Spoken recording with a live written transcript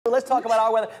let's talk about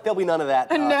our weather. There'll be none of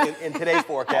that in today's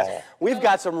forecast. We've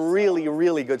got some really,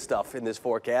 really good stuff in this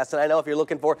forecast, and I know if you're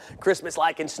looking for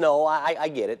Christmas-like and snow, I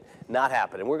get it. Not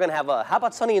happening. We're going to have how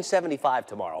about sunny and 75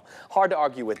 tomorrow? Hard to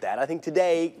argue with that. I think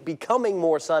today, becoming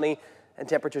more sunny, and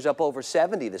temperatures up over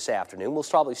 70 this afternoon. We'll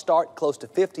probably start close to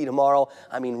 50 tomorrow.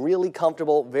 I mean, really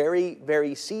comfortable, very,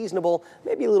 very seasonable,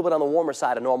 maybe a little bit on the warmer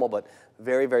side of normal, but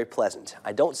very, very pleasant.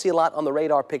 I don't see a lot on the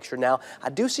radar picture now.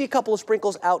 I do see a couple of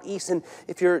sprinkles out east, and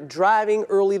if you're driving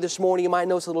early this morning, you might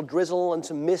notice a little drizzle and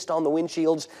some mist on the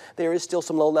windshields. There is still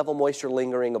some low-level moisture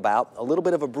lingering about. A little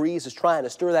bit of a breeze is trying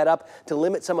to stir that up to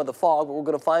limit some of the fog, but we're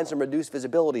going to find some reduced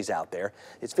visibilities out there.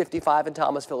 It's 55 in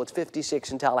Thomasville, it's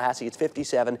 56 in Tallahassee, it's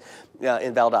 57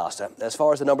 in Valdosta. As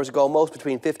far as the numbers go, most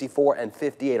between 54 and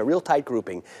 58, a real tight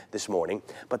grouping this morning,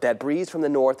 but that breeze from the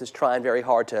north is trying very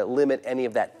hard to limit any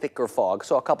of that thicker fog.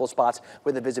 Saw a couple of spots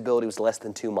where the visibility was less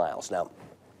than 2 miles. Now,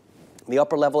 the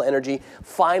upper level energy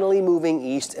finally moving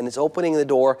east, and it's opening the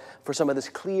door for some of this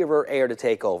clearer air to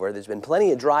take over. There's been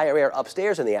plenty of drier air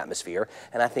upstairs in the atmosphere,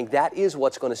 and I think that is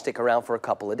what's going to stick around for a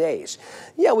couple of days.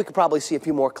 Yeah, we could probably see a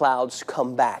few more clouds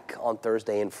come back on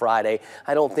Thursday and Friday.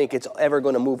 I don't think it's ever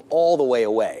going to move all the way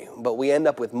away, but we end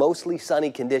up with mostly sunny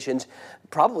conditions,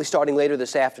 probably starting later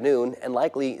this afternoon and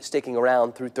likely sticking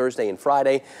around through Thursday and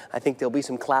Friday. I think there'll be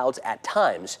some clouds at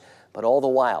times, but all the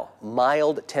while,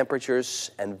 mild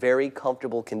temperatures and very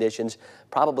comfortable conditions,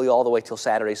 probably all the way till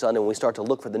Saturday, Sunday, when we start to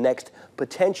look for the next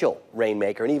potential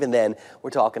rainmaker. And even then,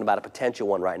 we're talking about a potential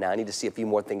one right now. I need to see a few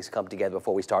more things come together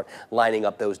before we start lining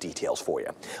up those details for you.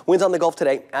 Winds on the Gulf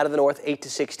today, out of the north, 8 to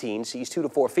 16, seas 2 to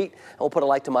 4 feet. And we'll put a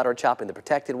light to moderate chop in the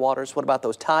protected waters. What about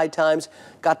those tide times?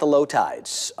 Got the low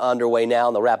tides underway now,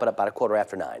 and they'll wrap it up about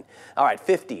 9:15. All right,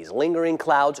 50s, lingering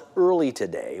clouds early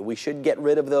today. We should get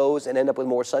rid of those and end up with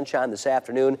more sunshine this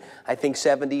afternoon. I think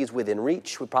 70s within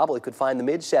reach. We probably could find the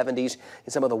mid-70s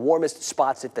in some of the warmest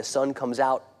spots if the sun comes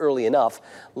out early enough.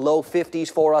 Low 50s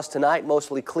for us tonight,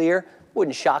 mostly clear.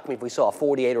 Wouldn't shock me if we saw a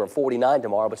 48 or a 49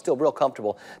 tomorrow, but still real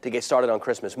comfortable to get started on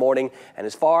Christmas morning. And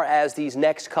as far as these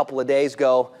next couple of days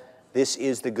go, this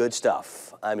is the good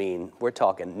stuff. I mean, we're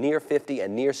talking near 50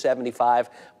 and near 75,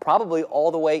 probably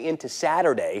all the way into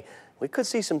Saturday. We could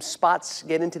see some spots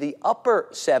get into the upper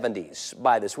 70s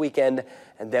by this weekend,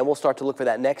 and then we'll start to look for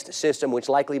that next system, which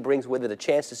likely brings with it a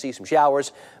chance to see some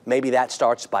showers. Maybe that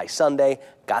starts by Sunday.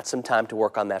 Got some time to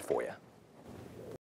work on that for you.